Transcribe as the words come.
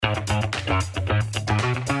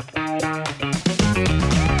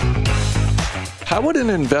How would an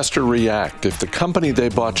investor react if the company they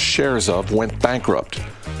bought shares of went bankrupt?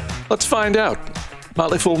 Let's find out.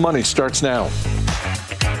 Motley Fool Money starts now.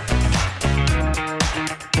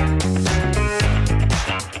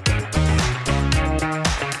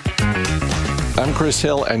 I'm Chris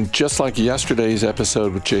Hill, and just like yesterday's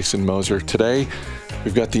episode with Jason Moser, today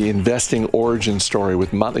we've got the investing origin story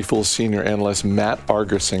with Motley Fool senior analyst Matt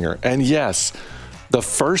Argersinger. And yes, the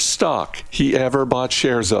first stock he ever bought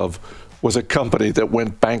shares of was a company that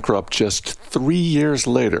went bankrupt just 3 years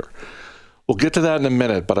later. We'll get to that in a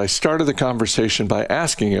minute, but I started the conversation by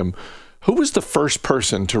asking him, who was the first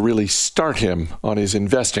person to really start him on his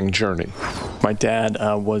investing journey? My dad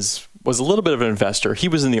was a little bit of an investor. He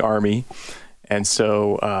was in the Army. And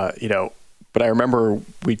so, but I remember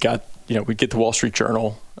we'd get the Wall Street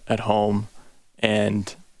Journal at home,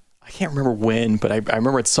 and I can't remember when, but I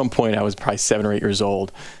remember at some point I was probably 7 or 8 years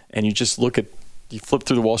old, and you flip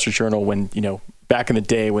through the Wall Street Journal when, back in the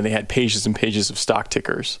day when they had pages and pages of stock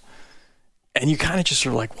tickers, and you kind of just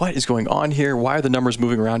sort of like, what is going on here? Why are the numbers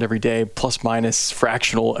moving around every day? Plus, minus,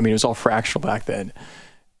 fractional. I mean, it was all fractional back then.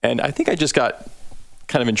 And I think I just got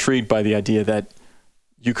kind of intrigued by the idea that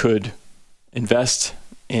you could invest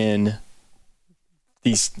in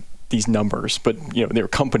these numbers, but they were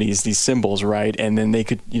companies, these symbols, right? And then they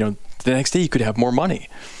could, the next day you could have more money,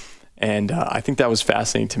 and I think that was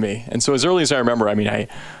fascinating to me. And so as early as I remember, I mean, I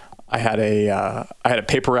had a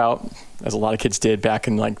paper route, as a lot of kids did back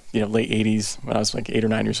in late 80s when I was like 8 or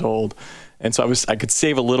 9 years old, and so I could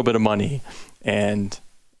save a little bit of money, and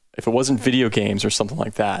if it wasn't video games or something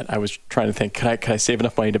like that, I was trying to think, could I save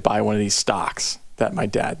enough money to buy one of these stocks that my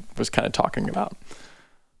dad was kind of talking about?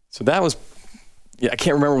 So that was, I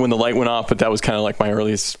can't remember when the light went off, but that was kind of like my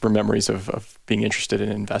earliest memories of being interested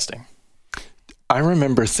in investing. I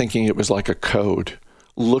remember thinking it was like a code,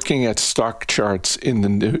 looking at stock charts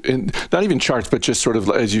in not even charts, but just sort of,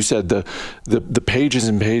 as you said, the pages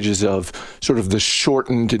and pages of sort of the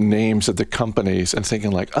shortened names of the companies, and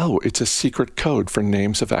thinking like, oh, it's a secret code for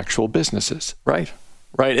names of actual businesses. Right.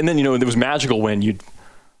 And then, it was magical when you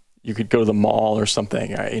could go to the mall or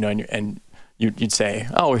something, and you'd say,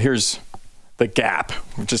 oh, here's the Gap,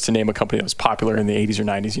 just to name a company that was popular in the 80s or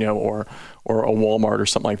 90s, or a Walmart or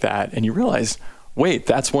something like that. And you realize, wait,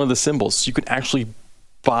 that's one of the symbols. You could actually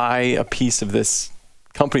buy a piece of this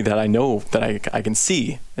company that I know, that I can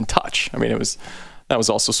see and touch. I mean, that was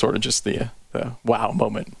also sort of just the wow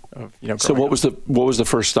moment of, So what was the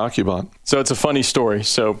first stock you bought? So it's a funny story.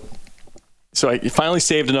 So I finally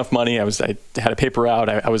saved enough money. I had a paper out.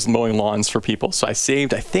 I was mowing lawns for people. So I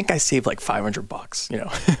think I saved like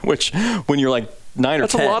 $500, which when you're like 9 or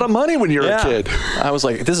 10. That's a lot of money when you're a kid. I was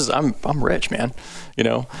like, I'm rich, man,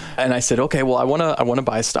 And I said, okay, well, I want to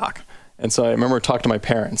buy a stock. And so I remember talking to my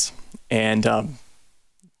parents, and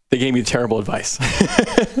they gave me terrible advice.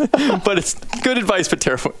 But it's good advice, but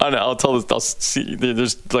terrible. I'll tell this. I'll see.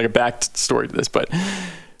 There's like a back story to this, but.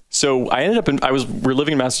 So I ended up we're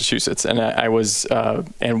living in Massachusetts, and I was,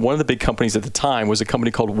 and one of the big companies at the time was a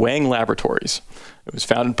company called Wang Laboratories. It was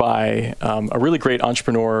founded by a really great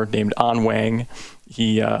entrepreneur named An Wang.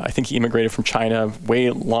 I think he immigrated from China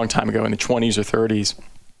long time ago in the 20s or 30s.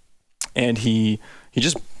 And he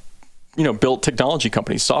just, built technology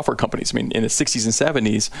companies, software companies, in the 60s and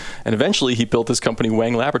 70s. And eventually he built this company,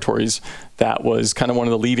 Wang Laboratories, that was kind of one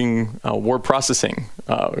of the leading word processing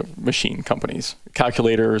machine companies,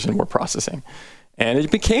 calculators and word processing. And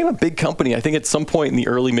it became a big company. I think at some point in the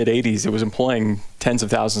early mid-80s, it was employing tens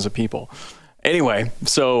of thousands of people. Anyway,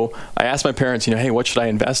 so I asked my parents, hey, what should I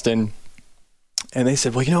invest in? And they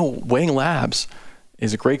said, well, Wang Labs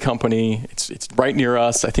is a great company. It's right near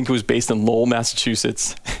us. I think it was based in Lowell,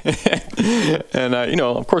 Massachusetts. And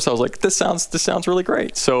of course, I was like, this sounds really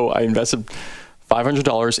great. So I invested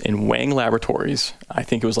 $500 in Wang Laboratories. I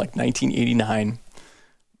think it was like 1989.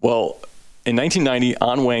 Well, in 1990,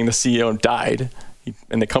 An Wang, the CEO, died,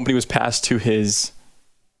 and the company was passed to his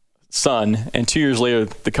son. And 2 years later,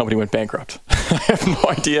 the company went bankrupt. I have no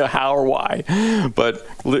idea how or why, but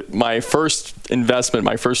my first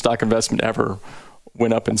stock investment ever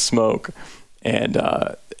went up in smoke. And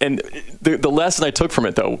the lesson I took from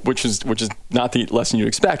it, though, which is not the lesson you'd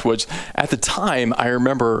expect, was at the time I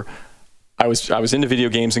remember I was into video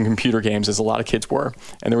games and computer games, as a lot of kids were,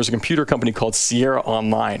 and there was a computer company called Sierra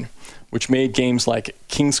Online, which made games like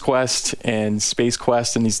King's Quest and Space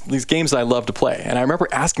Quest and these games that I loved to play. And I remember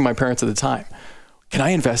asking my parents at the time, "Can I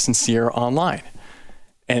invest in Sierra Online?"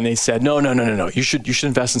 And they said, "No. You should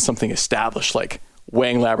invest in something established like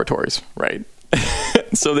Wang Laboratories, right?"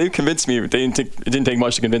 So they convinced me. It didn't take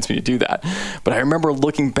much to convince me to do that. But I remember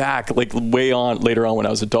looking back, like later on when I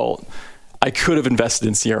was adult, I could have invested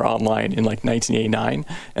in Sierra Online in like 1989.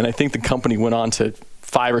 And I think the company went on to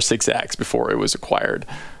 5 or 6x before it was acquired.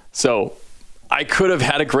 So I could have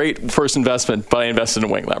had a great first investment, but I invested in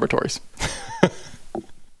Wang Laboratories.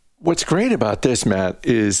 What's great about this, Matt,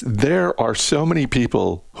 is there are so many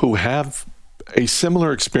people who have a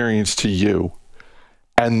similar experience to you,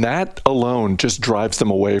 and that alone just drives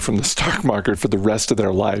them away from the stock market for the rest of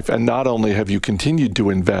their life. And not only have you continued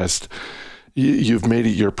to invest, you've made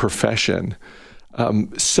it your profession. Let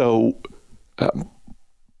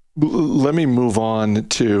me move on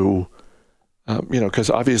to,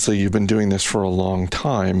 because obviously you've been doing this for a long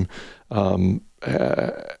time.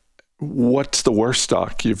 What's the worst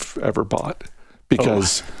stock you've ever bought?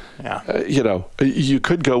 Because, you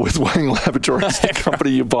could go with Wang Laboratories, the company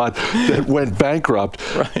you bought that went bankrupt,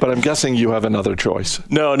 but I'm guessing you have another choice.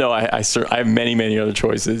 No, I have many, many other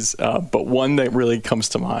choices. But one that really comes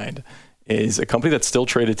to mind is a company that's still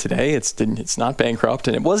traded today. It's not bankrupt,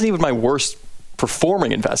 and it wasn't even my worst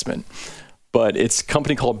performing investment, but it's a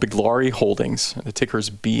company called Biglari Holdings. The ticker is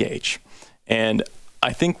BH. And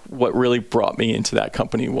I think what really brought me into that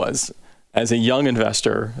company was, as a young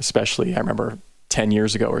investor, especially, I remember 10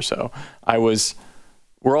 years ago or so,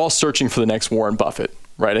 we're all searching for the next Warren Buffett,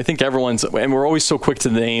 right? I think and we're always so quick to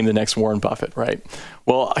name the next Warren Buffett, right?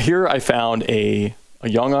 Well, here I found a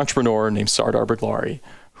young entrepreneur named Sardar Biglari,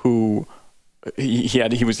 who he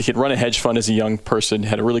had run a hedge fund as a young person,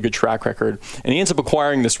 had a really good track record, and he ends up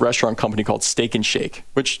acquiring this restaurant company called Steak and Shake,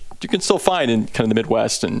 which you can still find in kind of the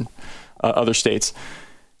Midwest and other states.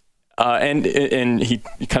 And he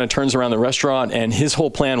kind of turns around the restaurant, and his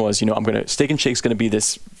whole plan was, Steak and Shake's going to be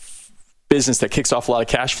this business that kicks off a lot of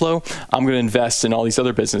cash flow. I'm going to invest in all these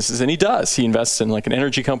other businesses. And he does. He invests in like an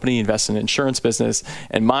energy company, invests in an insurance business.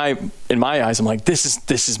 And in my eyes, I'm like, this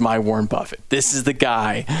is my Warren Buffett. This is the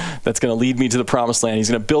guy that's going to lead me to the promised land. He's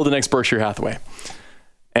going to build the next Berkshire Hathaway.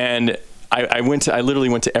 And I literally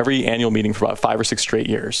went to every annual meeting for about 5 or 6 straight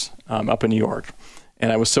years up in New York.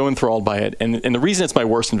 And I was so enthralled by it. And the reason it's my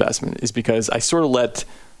worst investment is because I sort of let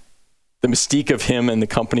the mystique of him and the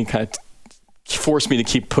company kind of forced me to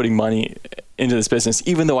keep putting money into this business,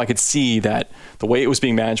 even though I could see that the way it was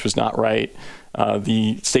being managed was not right.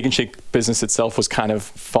 The Steak and Shake business itself was kind of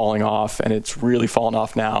falling off, and it's really fallen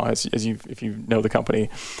off now, if you know the company.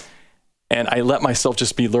 And I let myself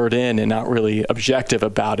just be lured in and not really objective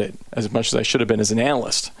about it as much as I should have been as an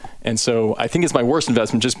analyst. And so I think it's my worst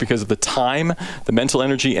investment just because of the time, the mental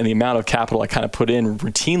energy, and the amount of capital I kind of put in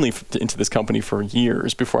routinely into this company for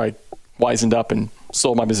years before I wisened up and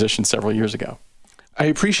sold my position several years ago. I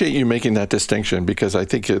appreciate you making that distinction, because I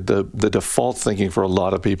think the default thinking for a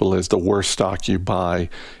lot of people is the worst stock you buy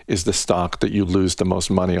is the stock that you lose the most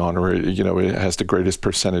money on, or it has the greatest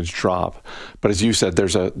percentage drop. But as you said,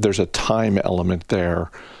 there's a time element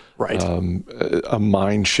there, right? A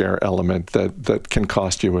mind share element that can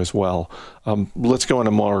cost you as well. Let's go in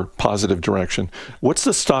a more positive direction. What's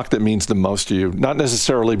the stock that means the most to you? Not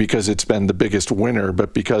necessarily because it's been the biggest winner,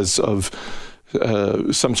 but because of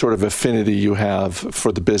some sort of affinity you have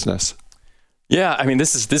for the business. Yeah, I mean,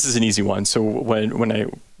 this is an easy one. So when I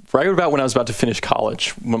was about to finish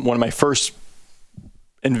college, one of my first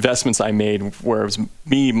investments I made, where it was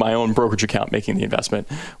me, my own brokerage account making the investment,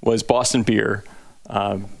 was Boston Beer.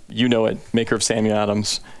 Maker of Samuel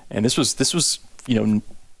Adams, and this was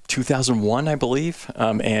 2001, I believe,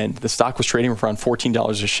 and the stock was trading for around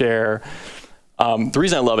 $14 a share. The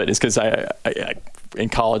reason I love it is because I in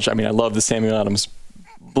college, I love the Samuel Adams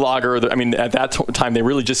lager. At that time, they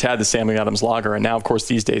really just had the Samuel Adams lager. And now, of course,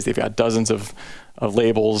 these days, they've got dozens of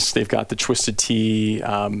labels. They've got the Twisted Tea,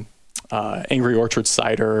 Angry Orchard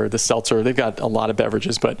cider, the seltzer. They've got a lot of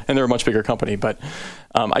beverages, and they're a much bigger company. But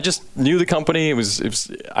I just knew the company.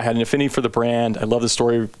 I had an affinity for the brand. I love the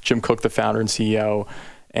story of Jim Koch, the founder and CEO.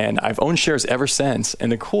 And I've owned shares ever since. And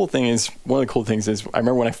one of the cool things is, I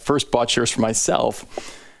remember when I first bought shares for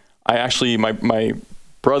myself, my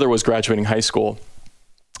brother was graduating high school,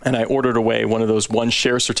 and I ordered away one of those 1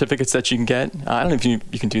 share certificates that you can get. I don't know if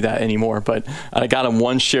you can do that anymore, but I got him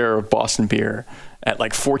 1 share of Boston Beer at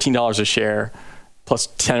like $14 a share, plus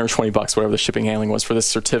 10 or 20 bucks, whatever the shipping handling was for this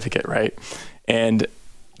certificate, right? And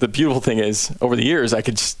the beautiful thing is, over the years, I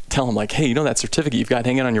could just tell him like, hey, that certificate you've got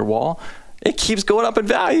hanging on your wall? It keeps going up in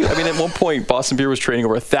value. At one point, Boston Beer was trading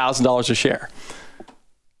over $1,000 a share.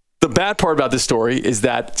 The bad part about this story is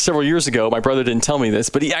that several years ago, my brother didn't tell me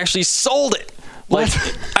this, but he actually sold it.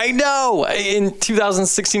 I know, in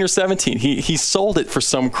 2016 or 17, he sold it for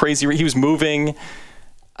some crazy. He was moving.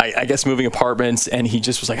 I guess moving apartments, and he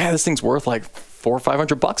just was like, hey, this thing's worth like $400 or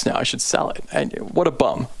 $500 now. I should sell it. And what a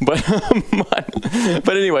bum. But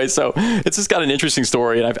anyway, so it's just got an interesting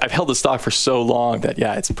story, and I've held the stock for so long that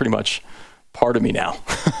it's pretty much part of me now.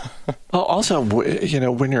 Also,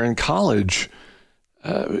 when you're in college,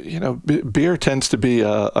 beer tends to be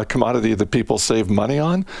a commodity that people save money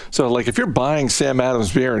on. So, like, if you're buying Sam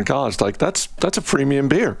Adams beer in college, like that's a premium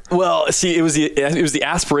beer. Well, see, it was the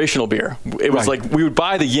aspirational beer. It was like we would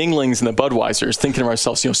buy the Yinglings and the Budweisers, thinking to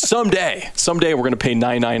ourselves, someday we're going to pay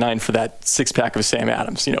 $9.99 for that 6-pack of Sam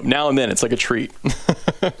Adams. Now and then it's like a treat.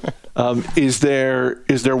 Is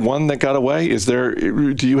there one that got away?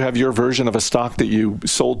 Do you have your version of a stock that you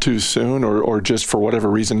sold too soon, or just for whatever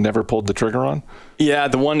reason never pulled the trigger on? Yeah,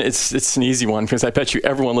 the one, it's an easy one, because I bet you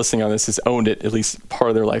everyone listening on this has owned it at least part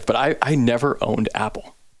of their life. But I never owned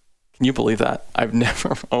Apple. Can you believe that? I've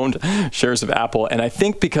never owned shares of Apple. And I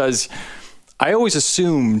think because I always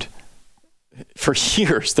assumed for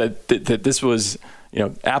years that this was,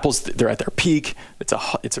 Apple's, they're at their peak.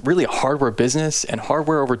 It's really a hardware business, and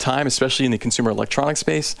hardware over time, especially in the consumer electronics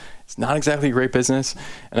space, it's not exactly a great business.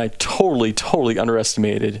 And I totally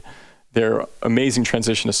underestimated their amazing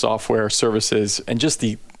transition to software services, and just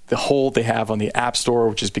the hold they have on the App Store,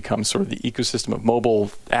 which has become sort of the ecosystem of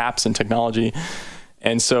mobile apps and technology.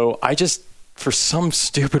 And so I just, for some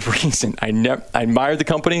stupid reason, I admired the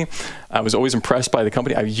company. I was always impressed by the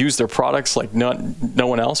company. I used their products like no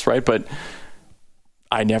one else, right? But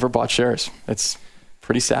I never bought shares. It's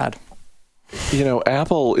pretty sad.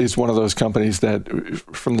 Apple is one of those companies that,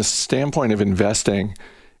 from the standpoint of investing,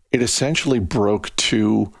 it essentially broke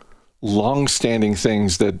two long-standing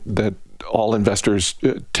things that all investors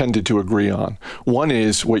tended to agree on. One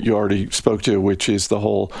is what you already spoke to, which is the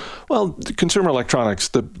whole, consumer electronics,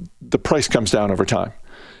 the price comes down over time.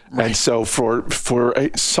 Right. And so for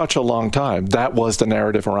such a long time, that was the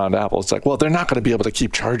narrative around Apple. It's like, well, they're not going to be able to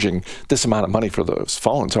keep charging this amount of money for those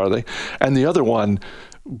phones, are they? And the other one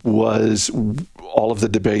was all of the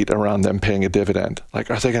debate around them paying a dividend.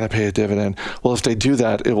 Like, are they going to pay a dividend? Well, if they do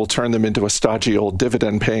that, it will turn them into a stodgy old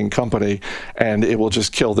dividend-paying company, and it will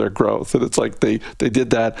just kill their growth. And it's like they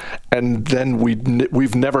did that, and then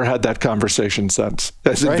we've never had that conversation since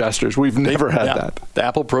as investors. We've never had that. The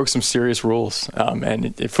Apple broke some serious rules, and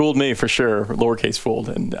it fooled me for sure, lowercase fooled,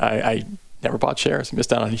 and I never bought shares. I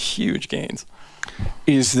missed out on huge gains.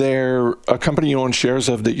 Is there a company you own shares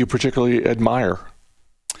of that you particularly admire?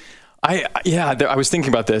 I was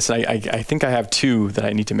thinking about this. I think I have two that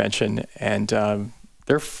I need to mention, and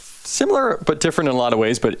they're similar but different in a lot of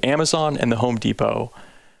ways. But Amazon and the Home Depot.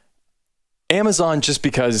 Amazon,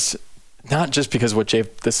 not just because what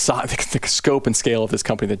the scope and scale of this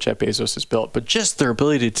company that Jeff Bezos has built, but just their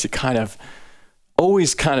ability to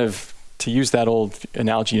always to use that old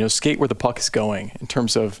analogy, skate where the puck is going in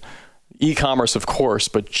terms of e-commerce, of course,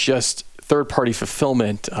 but just third-party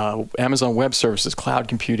fulfillment, Amazon Web Services, cloud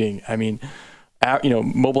computing. I mean,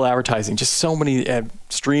 mobile advertising, just so many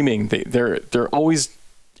streaming. They're always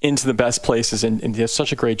into the best places, and they have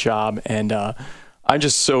such a great job. And I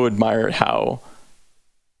just so admire how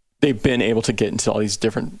they've been able to get into all these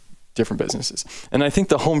different businesses. And I think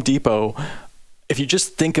the Home Depot, if you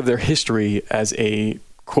just think of their history as a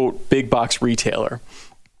quote big box retailer,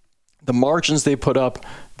 the margins they put up,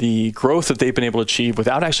 the growth that they've been able to achieve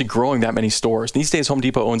without actually growing that many stores. These days, Home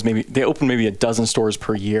Depot open maybe a dozen stores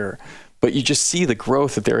per year, but you just see the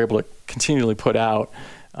growth that they're able to continually put out,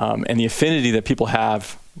 and the affinity that people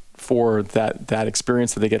have for that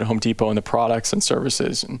experience that they get at Home Depot and the products and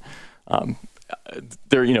services. And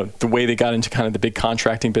they're, the way they got into kind of the big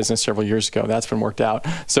contracting business several years ago, that's been worked out.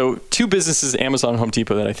 So two businesses, Amazon and Home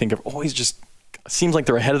Depot, that I think have always just seems like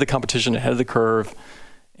they're ahead of the competition, ahead of the curve.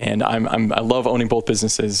 And I love owning both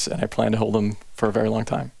businesses, and I plan to hold them for a very long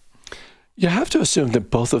time. You have to assume that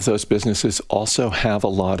both of those businesses also have a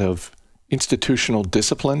lot of institutional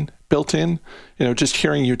discipline built in. Just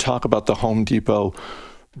hearing you talk about the Home Depot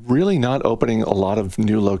really not opening a lot of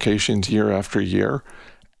new locations year after year.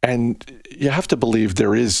 And you have to believe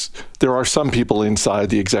there are some people inside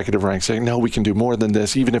the executive ranks saying, no, we can do more than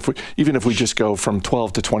this, even if we just go from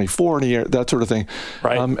 12 to 24 in a year, that sort of thing.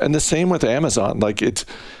 Right. And the same with Amazon. Like, it's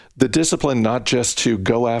the discipline not just to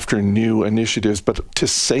go after new initiatives, but to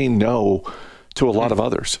say no to a lot of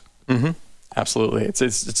others. Mm-hmm. Absolutely.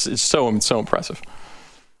 It's so impressive.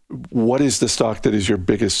 What is the stock that is your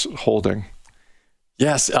biggest holding?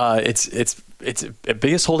 Yes, it's a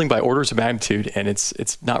biggest holding by orders of magnitude, and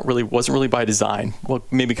wasn't really by design. Well,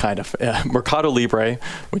 maybe kind of. Mercado Libre,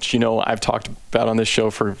 which I've talked about on this show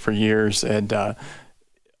for years, and the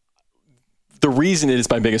reason it is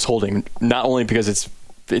my biggest holding, not only because it's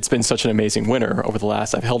it's been such an amazing winner over the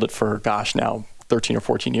last, I've held it for, now 13 or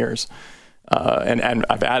 14 years. And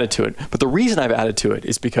I've added to it. But the reason I've added to it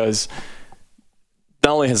is because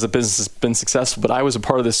not only has the business been successful, but I was a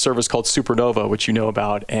part of this service called Supernova, which you know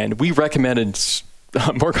about, and we recommended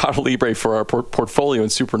Mercado Libre for our portfolio in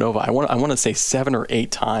Supernova. I want to say 7 or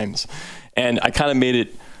 8 times, and I kind of made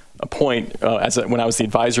it a point when I was the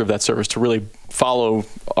advisor of that service to really follow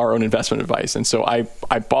our own investment advice. And so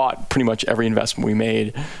I bought pretty much every investment we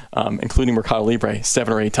made, including Mercado Libre,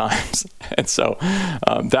 7 or 8 times. And so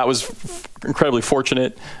that was incredibly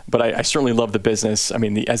fortunate, but I certainly love the business. I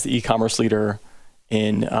mean, as the e-commerce leader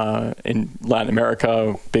in Latin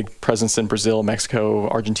America, big presence in Brazil, Mexico,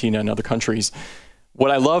 Argentina, and other countries. What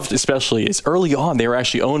I loved especially is early on, they were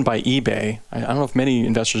actually owned by eBay. I don't know if many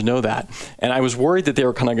investors know that. And I was worried that they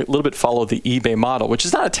were kind of a little bit follow the eBay model, which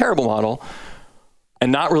is not a terrible model, and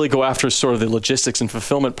not really go after sort of the logistics and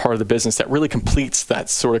fulfillment part of the business that really completes that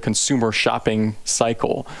sort of consumer shopping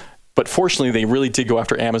cycle. But fortunately, they really did go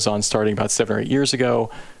after Amazon starting about 7 or 8 years ago,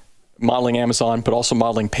 modeling Amazon, but also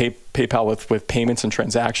modeling PayPal with payments and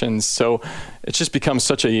transactions. So it's just become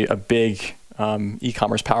such a big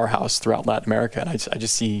e-commerce powerhouse throughout Latin America. And I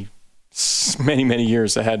just see many, many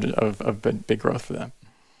years ahead of big growth for them.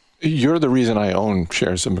 You're the reason I own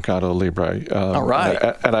shares of Mercado Libre. All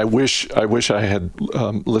right. And I wish I had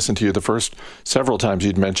listened to you the first several times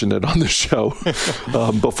you'd mentioned it on the show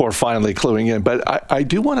before finally cluing in. But I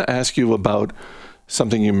do want to ask you about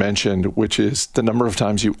something you mentioned, which is the number of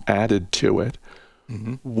times you added to it.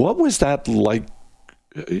 Mm-hmm. What was that like?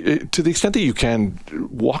 To the extent that you can,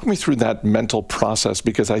 walk me through that mental process,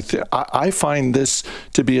 because I find this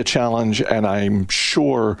to be a challenge, and I'm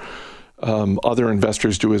sure other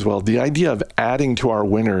investors do as well. The idea of adding to our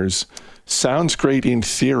winners sounds great in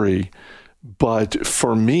theory, but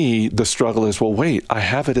for me, the struggle is, well, wait, I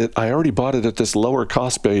already bought it at this lower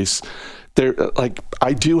cost base.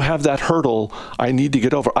 I do have that hurdle I need to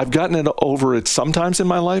get over. I've gotten over it sometimes in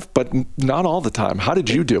my life, but not all the time. How did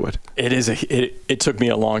you do it? It took me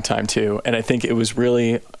a long time too. And I think it was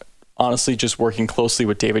really, honestly, just working closely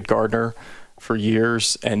with David Gardner for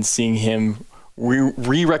years and seeing him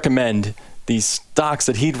re-recommend these stocks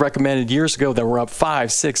that he'd recommended years ago that were up 5,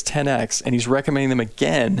 6, 10x, and he's recommending them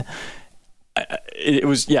again. It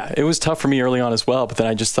was tough for me early on as well. But then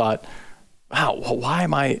I just thought, wow, why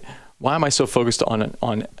am I so focused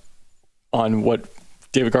on what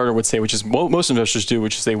David Gardner would say, which is most investors do,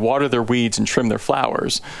 which is they water their weeds and trim their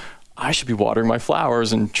flowers. I should be watering my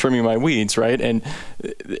flowers and trimming my weeds, right? And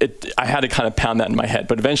I had to kind of pound that in my head,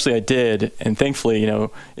 but eventually I did, and thankfully,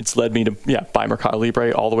 it's led me to buy Mercado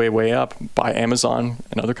Libre all the way up, buy Amazon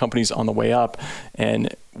and other companies on the way up,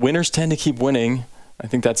 and winners tend to keep winning. I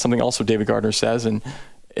think that's something also David Gardner says, and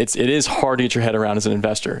it is hard to get your head around as an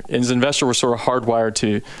investor. As an investor, we're sort of hardwired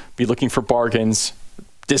to be looking for bargains,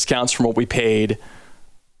 discounts from what we paid.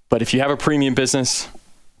 But if you have a premium business,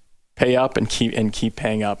 pay up and keep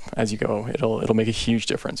paying up as you go. It'll make a huge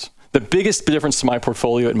difference. The biggest difference to my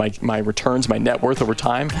portfolio and my returns, my net worth over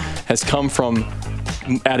time, has come from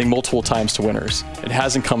adding multiple times to winners. It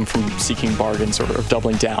hasn't come from seeking bargains or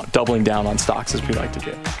doubling down on stocks as we like to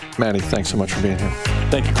do. Manny, thanks so much for being here.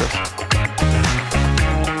 Thank you, Chris.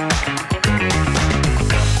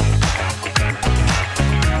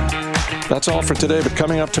 That's all for today, but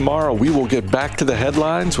coming up tomorrow, we will get back to the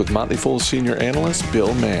headlines with Motley Fool's senior analyst,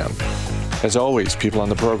 Bill Mann. As always, people on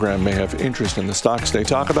the program may have interest in the stocks they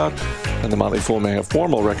talk about, and the Motley Fool may have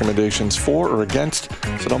formal recommendations for or against,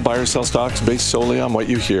 so don't buy or sell stocks based solely on what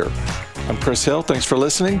you hear. I'm Chris Hill. Thanks for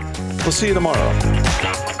listening. We'll see you tomorrow.